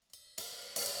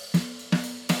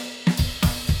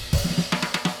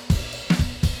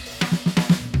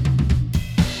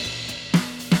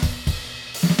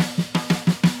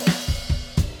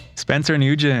Spencer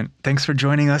Nugent, thanks for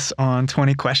joining us on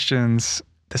 20 Questions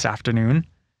this afternoon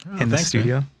in the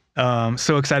studio.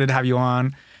 So excited to have you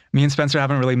on. Me and Spencer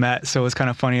haven't really met, so it's kind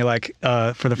of funny, like,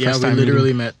 for the first time. Yeah, we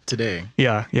literally met today.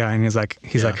 Yeah. And he's like,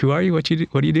 who are you? What do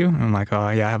you do? And I'm like, oh,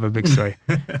 yeah, I have a big story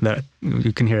that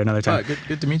you can hear another time. Oh,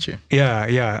 good to meet you.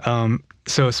 Yeah.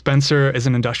 So Spencer is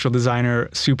an industrial designer,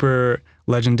 super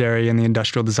legendary in the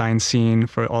industrial design scene.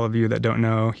 For all of you that don't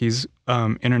know, he's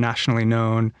internationally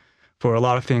known for a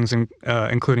lot of things,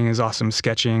 including his awesome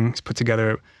sketching. He's put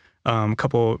together a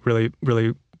couple really,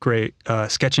 really great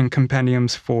sketching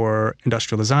compendiums for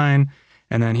industrial design.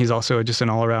 And then he's also just an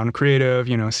all-around creative,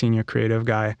 senior creative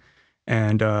guy,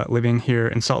 and living here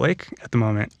in Salt Lake at the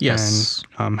moment. Yes.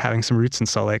 And having some roots in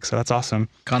Salt Lake, so that's awesome.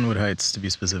 Conwood Heights, to be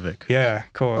specific. Yeah,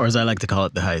 cool. Or as I like to call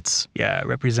it, the Heights. Yeah,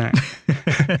 represent.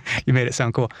 You made it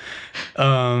sound cool.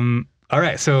 All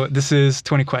right, so this is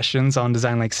 20 Questions on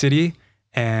Design Lake City,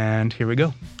 and here we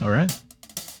go. All right.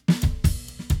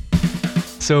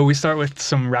 So we start with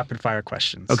some rapid fire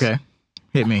questions. Okay,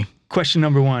 hit me. Question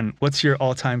number 1, what's your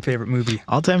all-time favorite movie?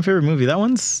 All-time favorite movie? That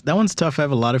one's tough. I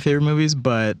have a lot of favorite movies,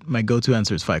 but my go-to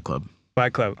answer is Fight Club.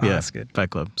 Fight Club. Oh, yeah, that's good. Fight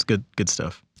Club. It's good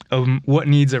stuff. What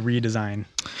needs a redesign?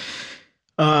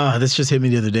 This just hit me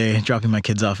the other day, dropping my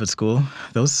kids off at school.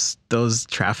 Those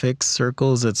traffic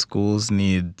circles at schools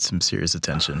need some serious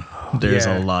attention. There's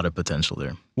a lot of potential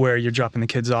there. Where you're dropping the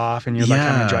kids off and you're like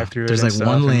having to drive through There's it. There's like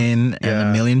one lane and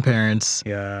a million parents.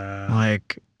 Yeah.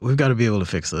 Like, we've got to be able to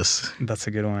fix this. That's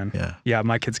a good one. Yeah. Yeah,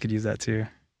 my kids could use that too.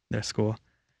 Their school.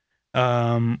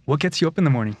 What gets you up in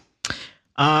the morning?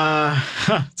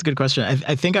 It's a good question.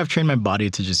 I think I've trained my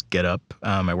body to just get up.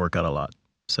 I work out a lot.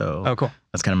 So cool.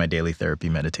 That's kind of my daily therapy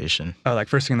meditation. Oh, like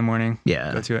first thing in the morning?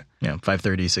 Yeah. Go to it? Yeah,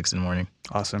 5:30, 6 in the morning.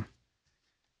 Awesome.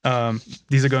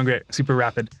 These are going great. Super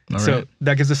rapid. All so right.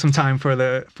 that gives us some time for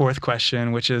the 4th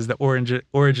question, which is the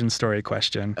origin story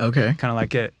question. Okay. Kind of like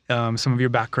get some of your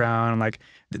background. Like,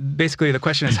 basically the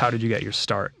question is, how did you get your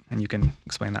start? And you can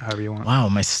explain that however you want. Wow,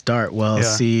 my start. Well,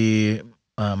 see,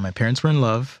 my parents were in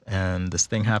love and this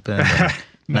thing happened.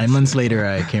 9 months later,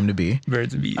 I came to be.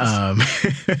 Birds and bees.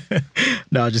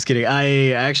 No, just kidding.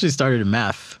 I actually started in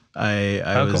math. I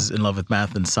was cool. in love with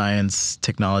math and science,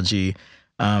 technology.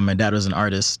 My dad was an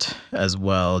artist as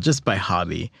well, just by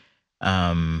hobby.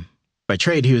 By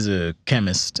trade, he was a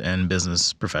chemist and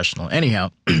business professional.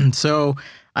 Anyhow, so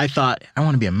I thought, I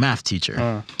want to be a math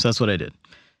teacher. So that's what I did.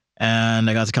 And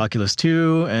I got to Calculus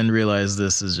 2 and realized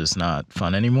this is just not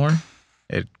fun anymore.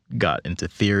 It got into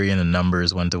theory and the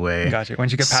numbers went away. Gotcha.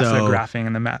 Once you get past the graphing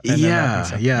and the math.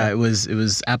 Yeah. It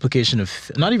was application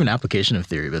of, not even application of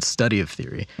theory, but study of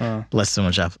theory. Less so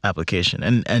much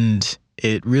application. And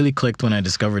it really clicked when I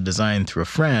discovered design through a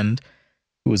friend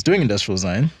who was doing industrial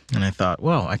design. And I thought,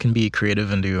 well, I can be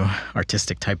creative and do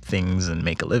artistic type things and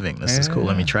make a living. This is cool.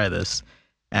 Let me try this.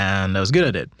 And I was good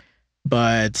at it.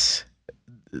 But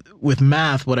with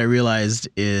math, what I realized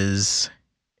is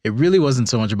it really wasn't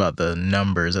so much about the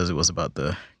numbers as it was about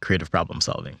the creative problem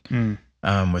solving.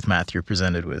 With math, you're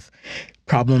presented with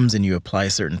problems and you apply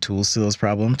certain tools to those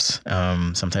problems.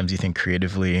 Sometimes you think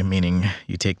creatively, meaning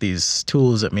you take these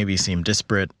tools that maybe seem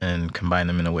disparate and combine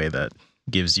them in a way that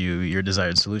gives you your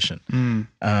desired solution,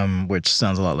 which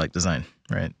sounds a lot like design,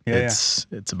 right? It's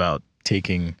about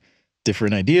taking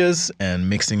different ideas and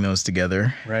mixing those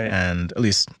together, and at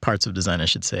least parts of design, I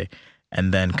should say,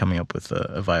 and then coming up with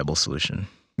a viable solution.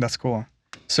 That's cool.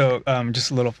 So just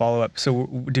a little follow-up. So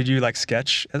did you like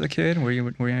sketch as a kid? Were you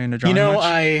into drawing much?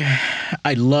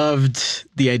 I loved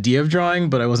the idea of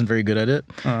drawing, but I wasn't very good at it.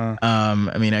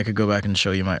 I mean, I could go back and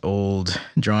show you my old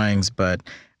drawings, but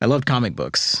I loved comic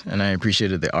books and I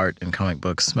appreciated the art in comic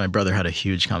books. My brother had a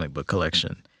huge comic book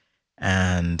collection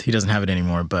and he doesn't have it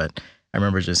anymore, but I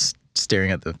remember just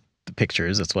staring at the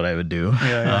pictures. That's what I would do.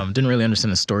 Didn't really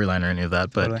understand the storyline or any of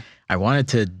that, but I wanted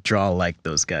to draw like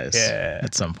those guys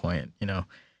at some point,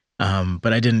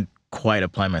 but I didn't quite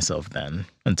apply myself then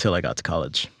until I got to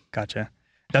college. Gotcha.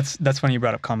 That's funny you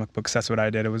brought up comic books. That's what I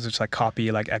did. It was just like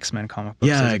copy like X-Men comic books.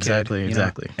 Yeah, as a exactly, kid,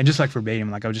 exactly. And just like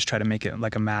verbatim, like I would just try to make it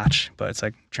like a match, but it's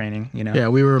like training, Yeah,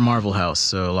 we were a Marvel house,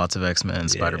 so lots of X-Men,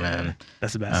 Spider-Man.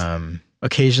 That's the best.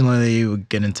 Occasionally we would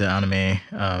get into anime,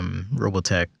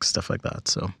 Robotech, stuff like that.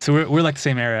 So we're like the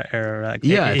same era, like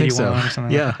I think so. Or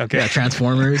something. Yeah, like that. Okay. Yeah,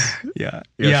 Transformers.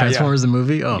 Transformers the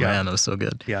movie. Oh man, that was so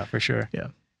good. Yeah, for sure. Yeah,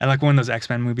 and like when those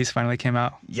X-Men movies finally came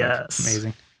out. Yes, like,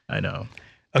 amazing. I know.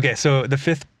 Okay, so the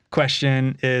 5th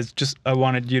question is just I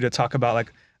wanted you to talk about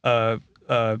like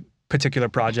a particular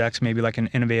project, maybe like an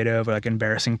innovative or like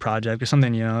embarrassing project or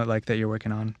something like that you're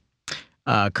working on.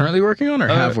 Currently working on or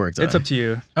have worked on? It's up to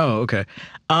you. Oh, okay.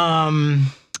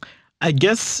 I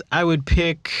guess I would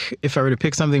pick, if I were to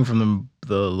pick something from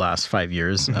the last 5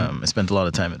 years, I spent a lot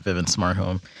of time at Vivint Smart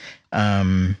Home.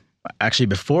 Actually,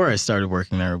 before I started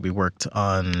working there, we worked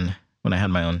on, when I had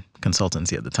my own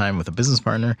consultancy at the time with a business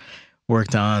partner,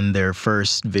 worked on their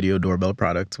first video doorbell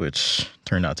product, which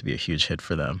turned out to be a huge hit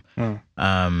for them.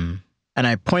 And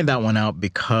I point that one out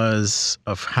because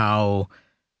of how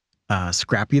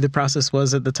scrappy the process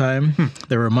was at the time.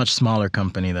 They were a much smaller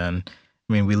company then.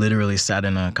 I mean, we literally sat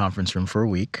in a conference room for a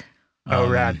week.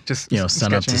 Rad. Just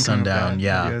sun up to sundown.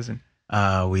 Yeah.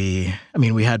 And,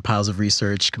 we had piles of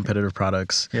research, competitive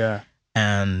products. yeah.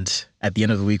 And at the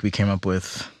end of the week, we came up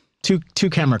with two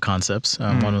camera concepts.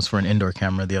 One was for an indoor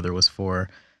camera. The other was for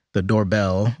the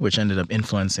doorbell, which ended up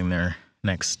influencing their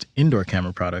next indoor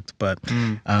camera product. But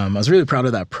I was really proud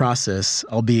of that process,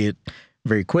 albeit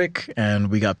very quick, and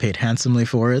we got paid handsomely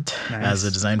for it as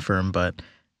a design firm. But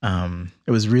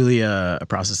it was really a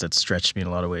process that stretched me in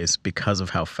a lot of ways because of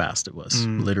how fast it was.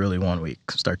 Literally 1 week,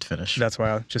 start to finish. That's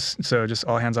wild. Just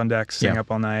all hands on deck, staying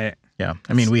up all night. Yeah.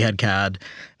 I mean, we had CAD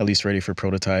at least ready for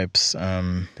prototypes.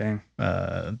 Dang.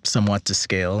 Somewhat to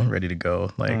scale, ready to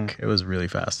go. Like it was really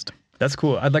fast. That's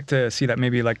cool. I'd like to see that.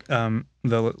 Maybe like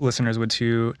the listeners would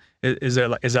too. Is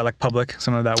that like public,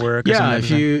 some of that work? Yeah,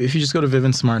 if you just go to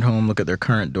Vivint Smart Home, look at their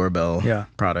current doorbell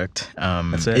product.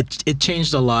 That's it. It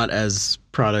changed a lot as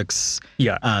products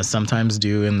sometimes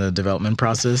do in the development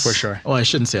process. For sure. Well, I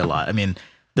shouldn't say a lot. I mean,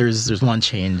 there's one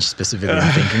change specifically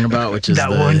I'm thinking about, which is that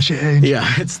one change. Yeah,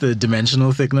 it's the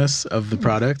dimensional thickness of the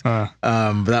product. But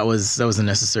that was a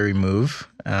necessary move.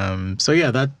 So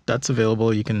yeah, that's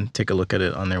available. You can take a look at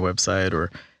it on their website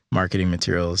or marketing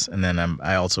materials. And then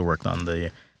I also worked on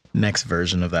the next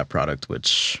version of that product,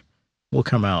 which will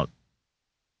come out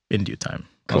in due time.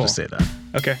 Cool. I'll just say that.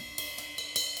 Okay.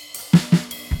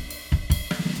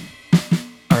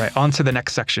 All right, on to the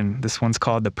next section. This one's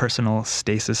called the personal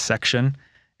stasis section.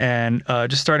 And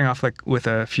just starting off like with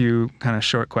a few kind of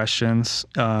short questions.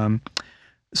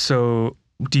 So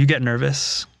do you get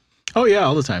nervous? Oh yeah,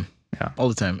 all the time. Yeah. All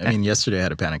the time. I mean, yesterday I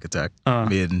had a panic attack. I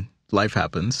mean, life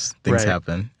happens, things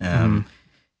happen.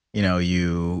 You know,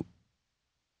 you're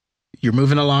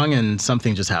moving along and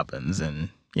something just happens. And,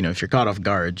 you know, if you're caught off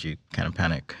guard, you kind of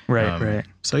panic. Right.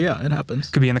 So yeah, it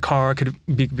happens. Could be in the car, could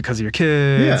be because of your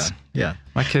kids. Yeah.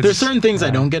 My kids. There's certain things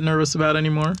I don't get nervous about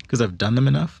anymore because I've done them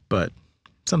enough, but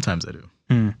sometimes I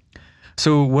do.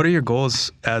 So what are your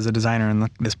goals as a designer in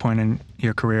this point in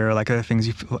your career? Like, are there things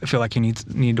you feel like you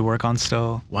need to work on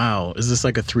still? Wow. Is this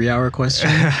like a 3-hour question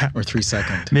or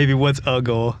 3-second? Maybe what's a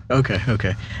goal? Okay.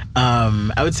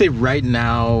 I would say right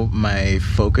now my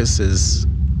focus is,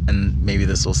 and maybe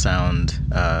this will sound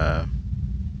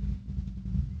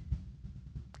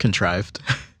contrived,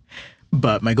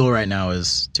 but my goal right now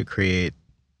is to create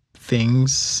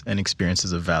things and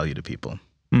experiences of value to people.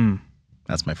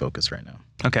 That's my focus right now.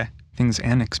 Okay. Things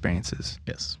and experiences.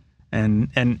 Yes. And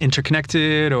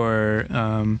interconnected, or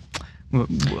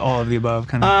all of the above,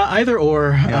 kind of? Either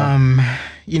or. Yeah.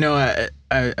 You know,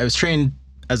 I was trained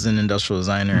as an industrial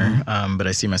designer, but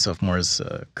I see myself more as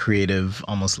creative,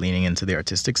 almost leaning into the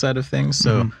artistic side of things.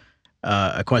 So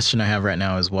a question I have right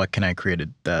now is, what can I create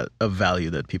of value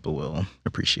that people will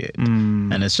appreciate?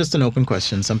 And it's just an open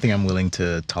question, something I'm willing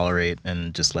to tolerate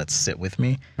and just let sit with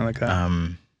me. I like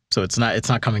that. So it's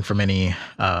not coming from any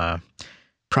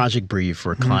project brief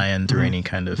or client or any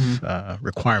kind of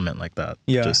requirement like that.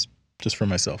 Yeah. Just for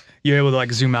myself. You're able to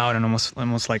like zoom out and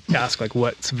almost like ask like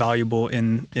what's valuable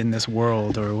in this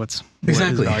world, or what is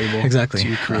valuable to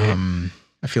create.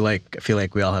 I feel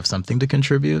like we all have something to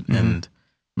contribute, and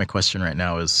my question right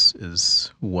now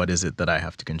is what is it that I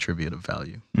have to contribute of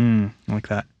value? I like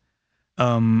that.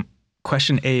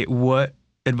 Question 8, what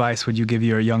advice would you give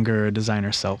your younger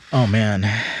designer self? Oh man.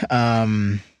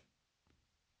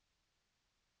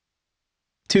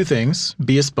 2 things.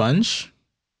 Be a sponge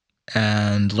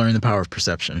and learn the power of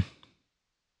perception.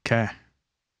 Okay.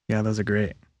 Yeah, those are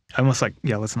great. I almost like,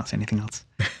 let's not say anything else.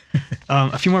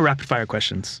 A few more rapid fire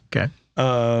questions. Okay.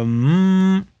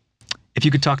 If you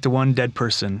could talk to one dead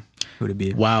person, who would it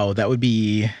be? Wow, that would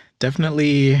be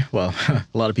definitely, well, a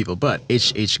lot of people, but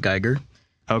H. Geiger.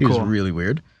 Oh, he cool. was really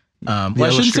weird. Well, I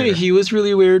shouldn't say he was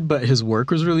really weird, but his work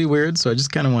was really weird. So I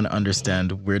just kind of want to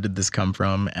understand, where did this come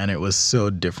from? And it was so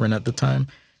different at the time.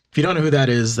 If you don't know who that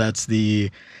is, that's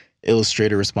the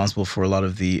illustrator responsible for a lot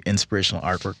of the inspirational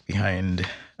artwork behind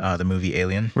the movie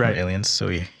Alien. Right. Aliens. So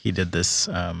he did this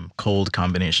cold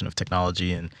combination of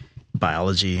technology and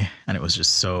biology, and it was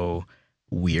just so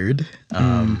weird.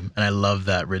 And I love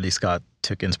that Ridley Scott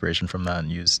took inspiration from that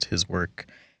and used his work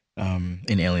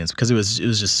in Aliens, because it was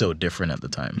just so different at the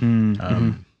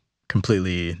time.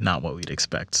 completely not what we'd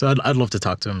expect. So I'd love to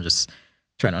talk to him, just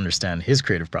trying to understand his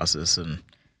creative process and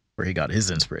where he got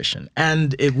his inspiration.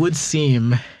 And it would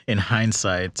seem, in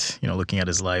hindsight, looking at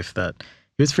his life, that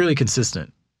he was fairly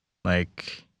consistent.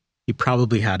 Like, he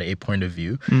probably had a point of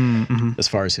view as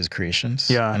far as his creations.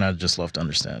 Yeah. And I'd just love to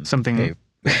understand something. Hey,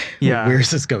 yeah. Where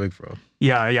is this coming from?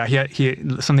 Yeah. He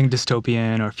something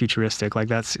dystopian or futuristic like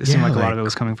that. It seemed like a lot of it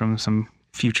was coming from some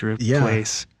future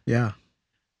place. Yeah.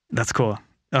 That's cool.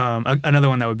 Another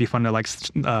one that would be fun to like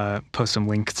post some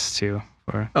links to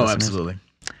for listeners. Absolutely.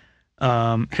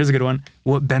 Here's a good one.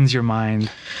 What bends your mind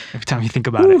every time you think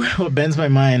about it? What bends my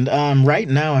mind? Right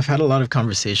now, I've had a lot of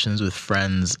conversations with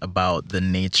friends about the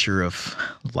nature of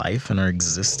life and our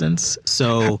existence.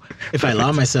 So if I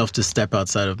allow myself to step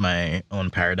outside of my own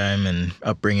paradigm and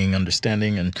upbringing,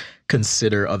 understanding, and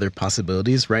consider other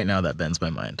possibilities, right now that bends my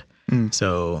mind.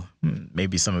 So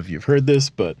maybe some of you have heard this,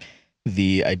 but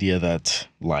the idea that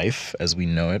life as we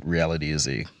know it, reality, is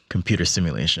a computer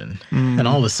simulation. And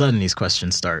all of a sudden these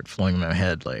questions start flowing in my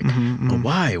head, like,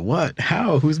 why, what,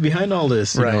 how, who's behind all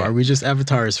this? You know, are we just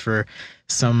avatars for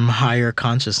some higher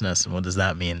consciousness? And what does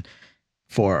that mean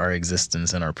for our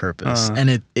existence and our purpose? And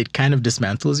it kind of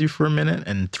dismantles you for a minute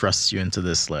and thrusts you into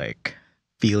this like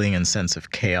feeling and sense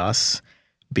of chaos,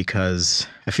 because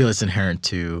I feel it's inherent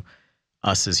to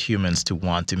us as humans to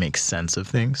want to make sense of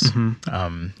things.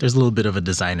 There's a little bit of a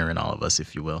designer in all of us,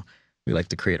 if you will. We like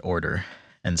to create order.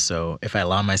 And so if I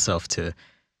allow myself to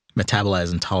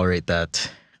metabolize and tolerate that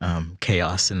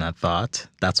chaos in that thought,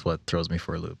 that's what throws me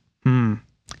for a loop.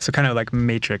 So kind of like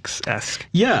Matrix-esque.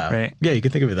 Yeah. Right? Yeah, you can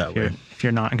think of it that way. If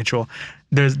you're not in control.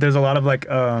 There's a lot of like,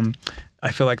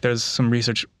 I feel like there's some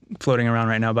research floating around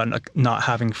right now about not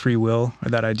having free will, or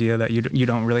that idea that you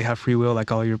don't really have free will,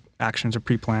 like all your actions are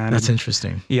pre-planned. That's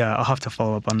interesting. Yeah, I'll have to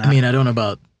follow up on that. I mean, I don't know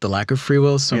about the lack of free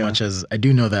will so much as I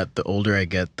do know that the older I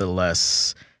get, the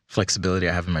less flexibility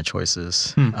I have in my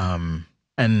choices.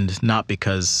 And not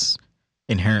because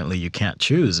inherently you can't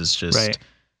choose, it's just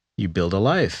you build a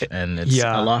life, and it's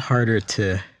a lot harder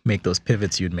to make those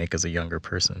pivots you'd make as a younger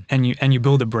person. And you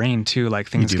build a brain too, like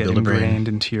things get ingrained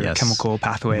into your chemical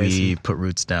pathways. We put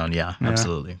roots down,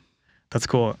 absolutely. That's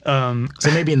cool.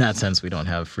 So maybe in that sense we don't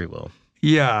have free will.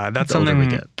 Yeah, that's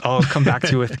something I'll come back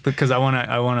to with, because I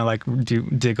wanna like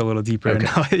dig a little deeper, and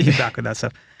I'll hit you back with that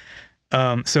stuff.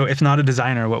 So if not a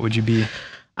designer, what would you be?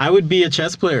 I would be a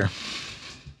chess player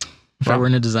if I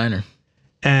weren't a designer.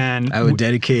 And I would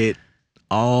dedicate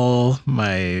all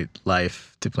my life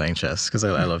to playing chess, because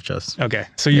I love chess. Okay,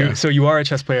 so you are a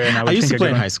chess player, and I used to play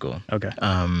in high school. Okay,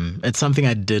 it's something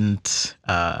I didn't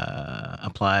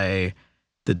apply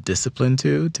the discipline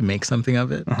to make something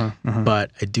of it,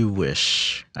 but I do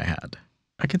wish I had.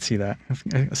 I could see that.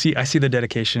 I see the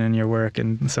dedication in your work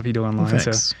and the stuff you do online.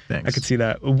 Thanks. I could see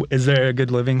that. Is there a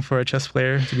good living for a chess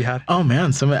player to be had? Oh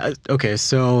man, okay.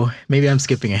 So maybe I'm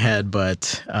skipping ahead,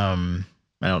 but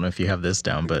I don't know if you have this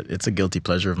down, but it's a guilty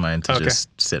pleasure of mine to just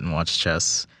sit and watch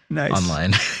chess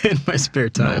online in my spare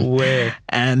time. No way.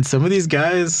 And some of these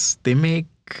guys, they make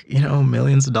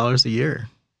millions of dollars a year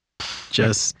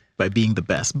just by being the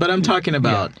best. But I'm talking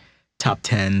about top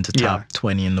 10 to top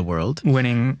 20 in the world,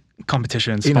 winning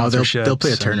competitions, sponsorships. They'll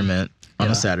play a tournament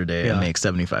on a Saturday and make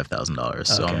 $75,000.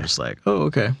 So I'm just like, oh,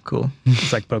 okay, cool.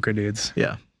 It's like poker dudes.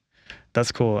 Yeah.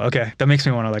 That's cool. Okay. That makes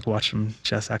me want to like watch some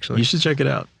chess, actually. You should check it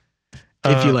out.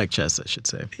 If you like chess, I should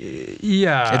say.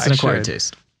 Yeah. It's an acquired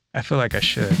taste. I feel like I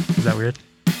should. Is that weird?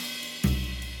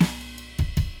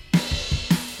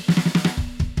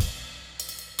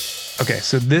 Okay,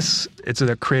 so it's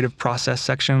a creative process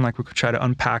section. Like we could try to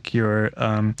unpack your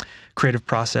creative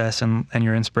process and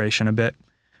your inspiration a bit.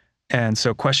 And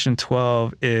so question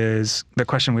 12 is the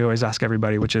question we always ask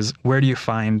everybody, which is, where do you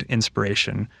find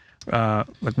inspiration?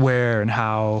 Like where and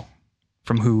how,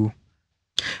 from who?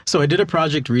 So I did a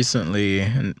project recently,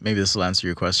 and maybe this will answer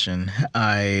your question.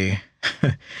 I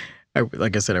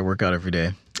like I said, I work out every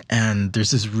day. And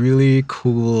there's this really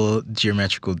cool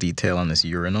geometrical detail on this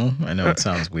urinal. I know it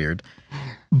sounds weird,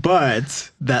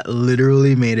 but that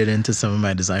literally made it into some of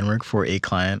my design work for a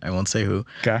client. I won't say who.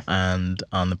 Okay. And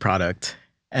on the product.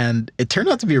 And it turned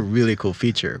out to be a really cool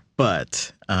feature.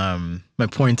 But my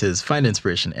point is, find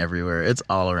inspiration everywhere. It's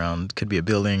all around. Could be a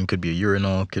building, could be a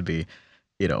urinal, could be,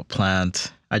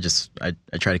 plant. I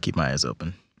try to keep my eyes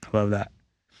open. I love that.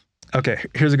 Okay,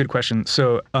 here's a good question.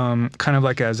 So, kind of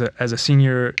like as a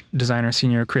senior designer,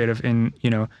 senior creative in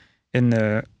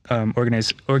the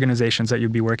organizations that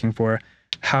you'd be working for,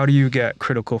 how do you get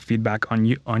critical feedback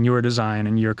on your design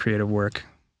and your creative work?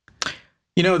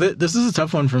 This is a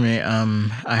tough one for me.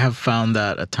 I have found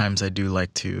that at times I do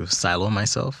like to silo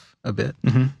myself a bit,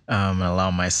 and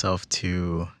allow myself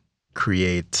to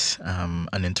create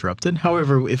uninterrupted.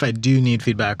 However, if I do need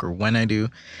feedback or when I do,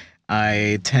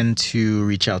 I tend to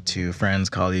reach out to friends,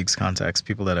 colleagues, contacts,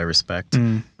 people that I respect,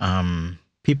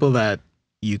 people that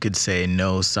you could say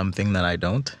know something that I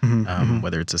don't,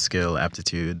 whether it's a skill,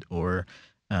 aptitude, or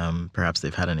perhaps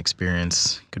they've had an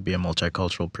experience. Could be a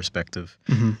multicultural perspective.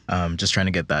 Just trying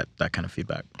to get that kind of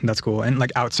feedback. That's cool. And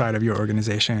like outside of your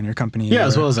organization, your company. Yeah,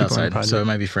 as well as outside. So it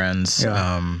might be friends.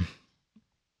 Yeah.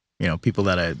 People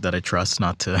that I trust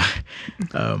not to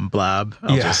blab.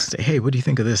 I'll just say, hey, what do you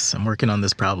think of this? I'm working on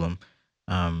this problem,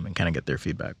 and kind of get their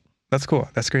feedback. That's cool.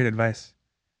 That's great advice.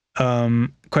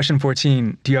 Question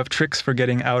 14, do you have tricks for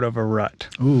getting out of a rut?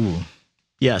 Ooh,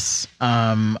 yes.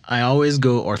 I always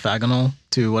go orthogonal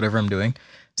to whatever I'm doing.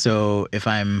 So if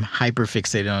I'm hyper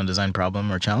fixated on a design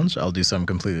problem or challenge, I'll do something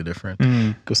completely different.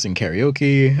 Go sing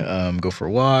karaoke, go for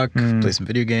a walk, play some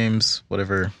video games,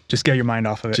 whatever. Just get your mind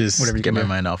off of it. Just whatever you get my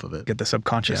mind off of it. Get the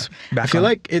subconscious back I feel on.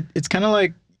 like it's kind of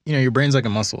like, your brain's like a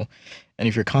muscle. And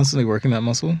if you're constantly working that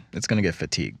muscle, it's going to get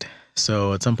fatigued.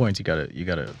 So at some point you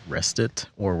gotta rest it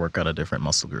or work out a different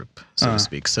muscle group, so to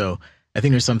speak. So I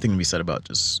think there's something to be said about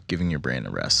just giving your brain a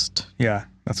rest. Yeah,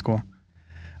 that's cool.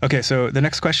 Okay, so the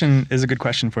next question is a good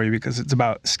question for you because it's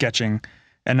about sketching.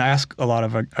 And I ask a lot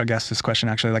of our guests this question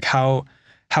actually, like how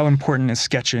important is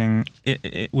sketching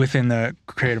within the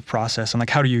creative process? And like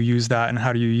how do you use that and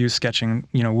how do you use sketching,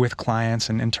 with clients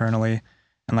and internally?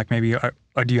 And like maybe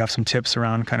or do you have some tips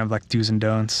around kind of like do's and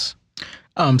don'ts?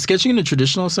 Sketching in a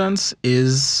traditional sense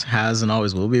has and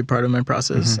always will be a part of my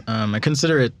process. I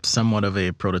consider it somewhat of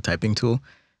a prototyping tool.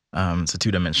 It's a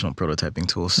two-dimensional prototyping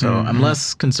tool. So I'm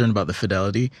less concerned about the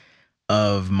fidelity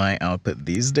of my output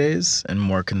these days and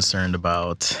more concerned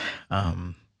about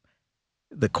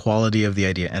the quality of the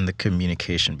idea and the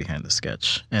communication behind the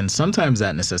sketch. And sometimes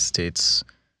that necessitates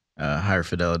higher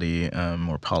fidelity,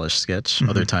 more polished sketch.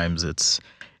 Other times it's,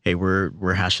 hey,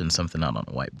 we're hashing something out on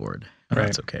a whiteboard, and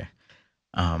that's okay.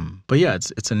 But yeah,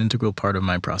 it's an integral part of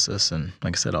my process, and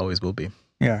like I said, always will be.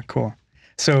 Yeah, cool.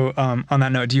 So on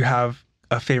that note, do you have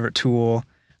a favorite tool,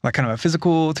 like kind of a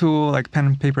physical tool, like pen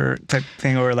and paper type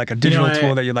thing, or like a digital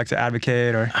tool that you'd like to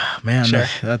advocate or share?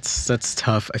 That's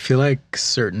tough. I feel like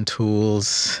certain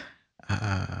tools,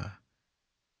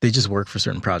 they just work for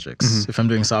certain projects. If I'm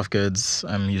doing soft goods,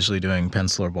 I'm usually doing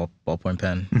pencil or ballpoint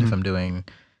pen. If I'm doing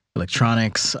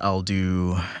electronics, I'll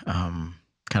do kind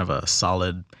of a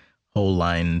solid whole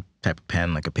line type of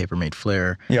pen, like a Papermate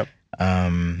Flare. Yep.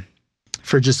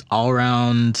 For just all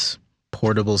around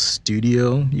portable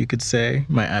studio, you could say,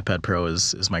 my iPad Pro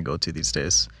is my go-to these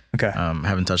days. Okay. I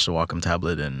haven't touched a Wacom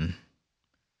tablet in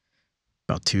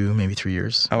about 2, maybe 3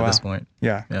 years at this point.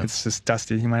 Yeah, it's just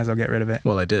dusty. You might as well get rid of it.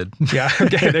 Well, I did. Yeah,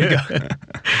 okay, there you go.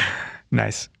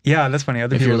 Nice. Yeah, that's funny.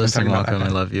 Other if people you're listening, Wacom, I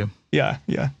love you. Yeah,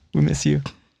 we miss you.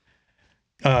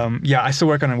 Yeah, I still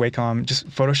work on a Wacom. Just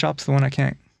Photoshop's the one I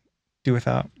can't do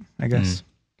without, I guess.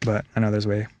 But I know there's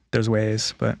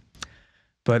ways, but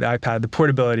the iPad, the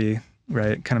portability,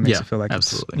 right, kind of makes it feel like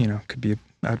absolutely. It's, could be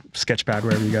a sketch pad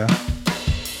wherever you go.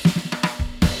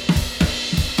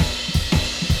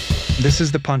 This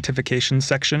is the pontification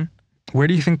section. Where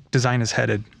do you think design is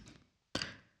headed?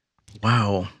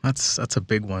 Wow, that's a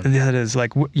big one. Yeah, it is.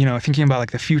 Like, thinking about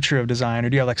like the future of design, or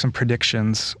do you have like some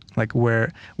predictions, like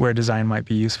where design might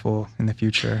be useful in the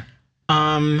future?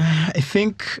 I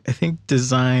think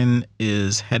design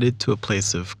is headed to a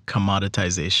place of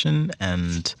commoditization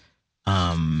and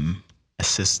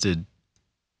assisted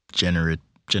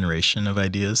generation of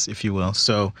ideas, if you will.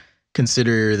 So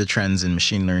consider the trends in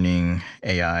machine learning,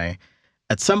 AI.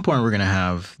 At some point, we're going to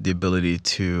have the ability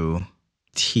to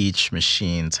teach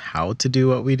machines how to do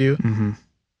what we do.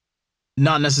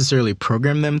 Not necessarily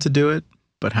program them to do it,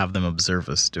 but have them observe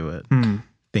us do it.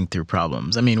 Think through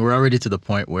problems. I mean, we're already to the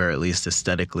point where at least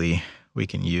aesthetically, we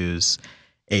can use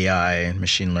AI and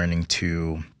machine learning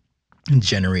to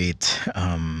generate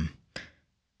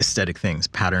aesthetic things,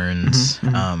 patterns.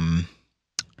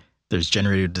 There's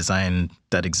generative design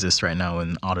that exists right now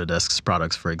in Autodesk's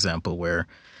products, for example, where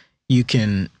you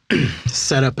can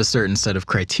set up a certain set of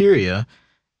criteria,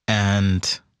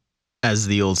 and as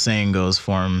the old saying goes,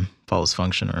 form follows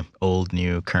function, or old,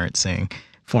 new, current saying,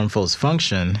 form follows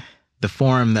function. The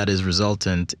form that is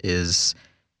resultant is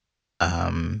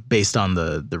based on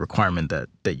the requirement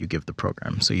that you give the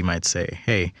program. So you might say,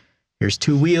 hey, here's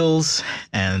 2 wheels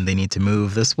and they need to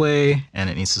move this way and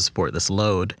it needs to support this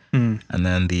load. And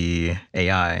then the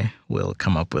AI will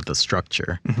come up with a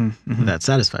structure that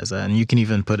satisfies that. And you can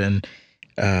even put in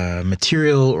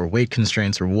material or weight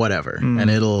constraints or whatever, and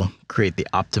it'll create the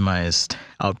optimized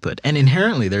output. And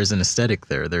inherently there's an aesthetic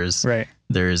there. There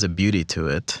is a beauty to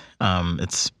it.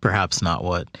 It's perhaps not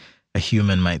what a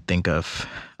human might think of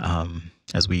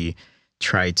as we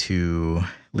try to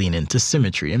lean into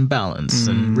symmetry and balance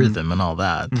and rhythm and all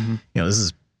that. This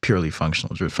is purely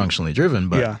functionally driven,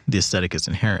 but the aesthetic is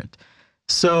inherent.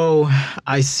 So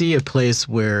I see a place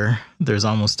where there's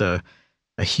almost a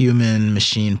human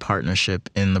machine partnership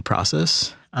in the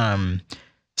process.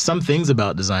 Some things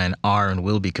about design are and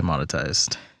will be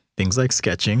commoditized. Things like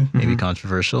sketching, maybe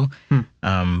controversial.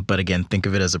 But again, think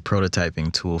of it as a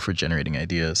prototyping tool for generating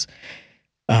ideas.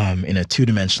 In a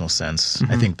two-dimensional sense,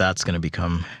 I think that's going to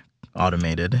become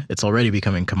automated. It's already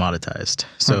becoming commoditized.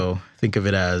 So think of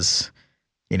it as,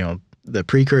 the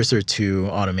precursor to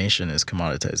automation is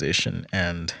commoditization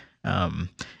and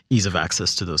ease of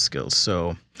access to those skills.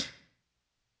 So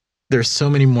there's so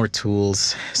many more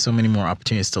tools, so many more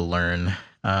opportunities to learn.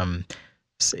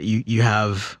 So you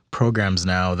have programs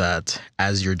now that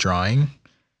as you're drawing,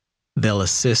 they'll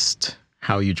assist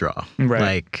how you draw. Right.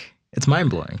 Like, it's mind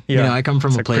blowing. Yeah. I come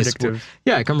from a place predictive.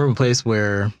 I come from a place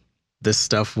where this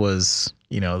stuff was,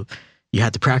 you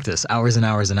had to practice hours and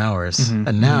hours and hours.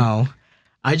 And now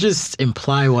I just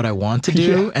imply what I want to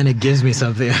do and it gives me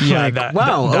something. Like,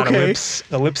 wow, that okay.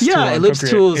 ellipse tool. Ellipse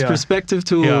tools, perspective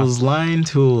tools, line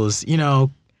tools,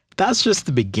 that's just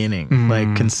the beginning.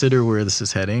 Like, consider where this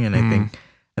is heading. And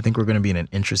I think we're going to be in an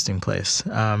interesting place.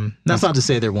 That's not to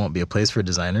say there won't be a place for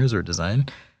designers or design,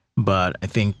 but I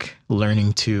think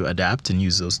learning to adapt and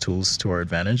use those tools to our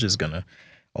advantage is going to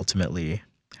ultimately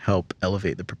help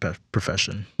elevate the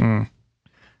profession.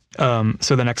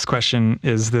 So the next question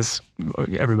is this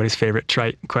everybody's favorite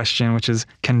trite question, which is,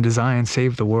 can design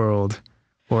save the world?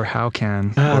 Or how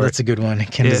can? That's a good one.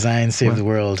 Can design save the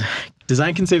world?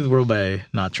 Design can save the world by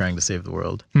not trying to save the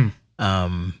world.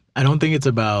 I don't think it's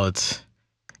about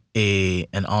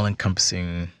an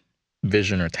all-encompassing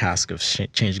vision or task of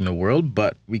changing the world,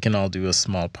 but we can all do a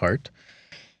small part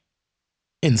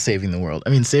in saving the world.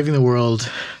 I mean, saving the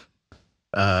world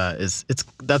that's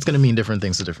going to mean different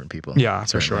things to different people. Yeah,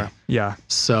 certainly. For sure. Yeah.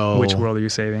 So which world are you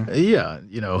saving? Yeah,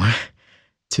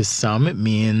 to some it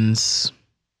means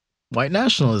white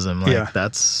nationalism. Like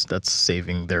that's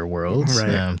saving their world.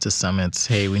 Right. To some it's,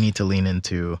 hey, we need to lean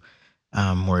into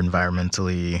more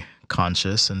environmentally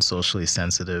conscious and socially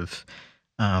sensitive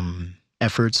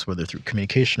efforts, whether through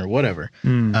communication or whatever.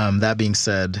 That being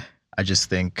said, I just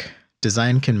think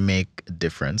design can make a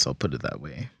difference, I'll put it that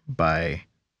way, by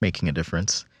making a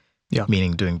difference. Yeah.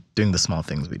 Meaning doing the small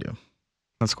things we do.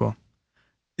 That's cool.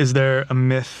 Is there a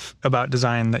myth about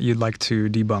design that you'd like to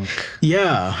debunk?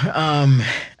 Yeah.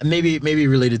 Maybe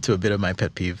related to a bit of my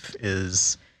pet peeve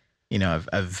is,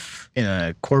 I've in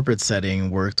a corporate setting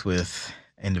worked with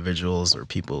individuals or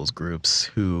people's groups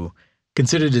who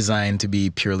consider design to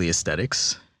be purely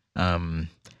aesthetics. And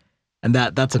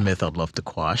that's a myth I'd love to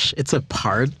quash. It's a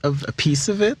part of a piece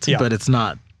of it, but it's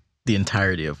not the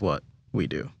entirety of what we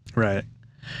do. Right.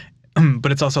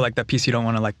 But it's also like that piece you don't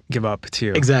want to give up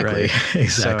too. Exactly. Right?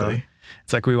 Exactly. So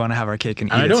it's like we want to have our cake and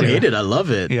eat it. I don't too. hate it. I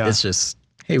love it. Yeah. It's just,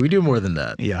 hey, we do more than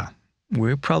that. Yeah.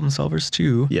 We're problem solvers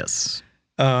too. Yes.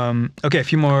 Okay, a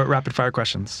few more rapid fire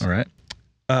questions. All right.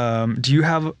 Do you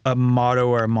have a motto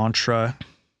or a mantra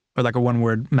or a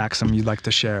one-word maxim you'd like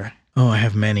to share? Oh, I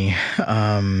have many.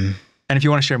 And if you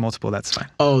want to share multiple, that's fine.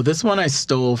 Oh, this one I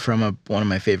stole from one of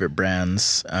my favorite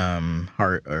brands,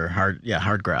 Hardgraft,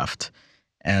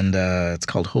 and it's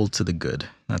called "Hold to the Good."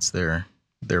 That's their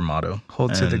motto.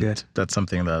 Hold to the good. That's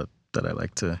something that I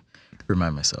like to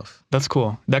remind myself. That's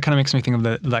cool. That kind of makes me think of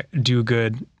the "Do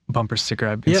Good" bumper sticker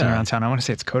I've been seeing around town. I want to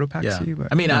say it's Cotopaxi. Yeah. But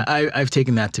I mean, I've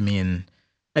taken that to mean,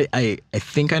 I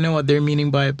think I know what they're meaning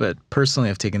by it, but personally,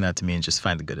 I've taken that to mean just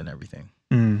find the good in everything.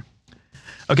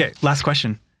 Okay, last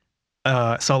question.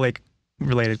 Salt Lake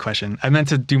related question. I meant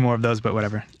to do more of those, but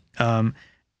whatever.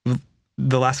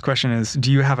 The last question is,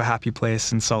 do you have a happy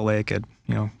place in Salt Lake? And,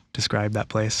 describe that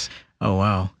place. Oh,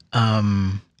 wow.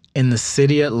 In the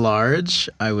city at large,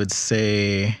 I would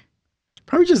say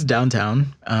probably just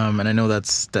downtown. And I know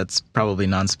that's probably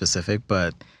non-specific,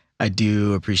 but I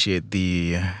do appreciate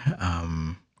the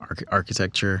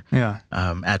architecture. Yeah.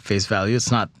 At face value. It's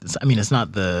not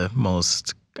the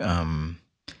most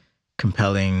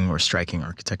compelling or striking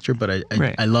architecture, but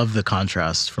I love the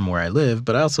contrast from where I live,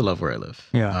 but I also love where I live.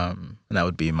 Yeah. And that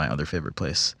would be my other favorite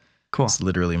place. Cool. It's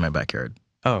literally my backyard.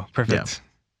 Oh, perfect.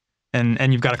 Yeah.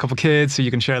 And you've got a couple kids, so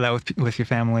you can share that with your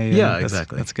family. Yeah,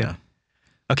 exactly. That's good. Yeah.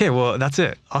 Okay, well, that's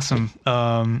it. Awesome.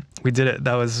 We did it.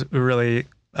 That was a really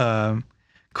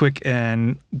quick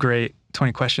and great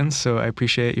 20 questions, so I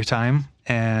appreciate your time.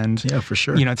 And yeah, for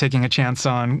sure. Taking a chance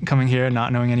on coming here,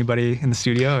 not knowing anybody in the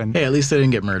studio, and hey, at least I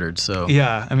didn't get murdered. So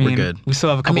yeah, I mean, we're good. We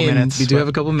still have a couple minutes. We do have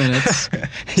a couple minutes.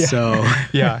 Yeah. So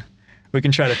yeah, We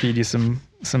can try to feed you some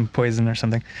poison or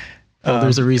something. Well,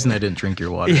 there's a reason I didn't drink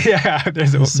your water. Yeah,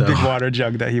 there's a big water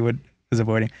jug that he was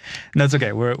avoiding. And that's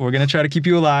okay. We're going to try to keep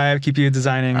you alive, keep you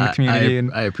designing the community.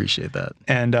 I appreciate that.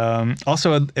 And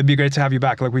also, it'd be great to have you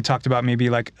back. Like we talked about, maybe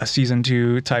like a season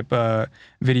 2 type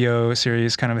video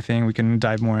series kind of a thing. We can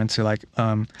dive more into like,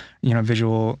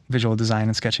 visual design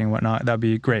and sketching and whatnot. That'd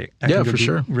be great. I think for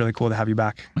sure. Really cool to have you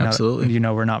back. Absolutely.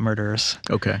 We're not murderers.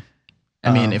 Okay.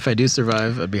 I mean, if I do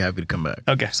survive, I'd be happy to come back.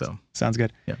 Okay. So sounds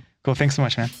good. Yeah. Cool. Thanks so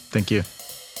much, man. Thank you.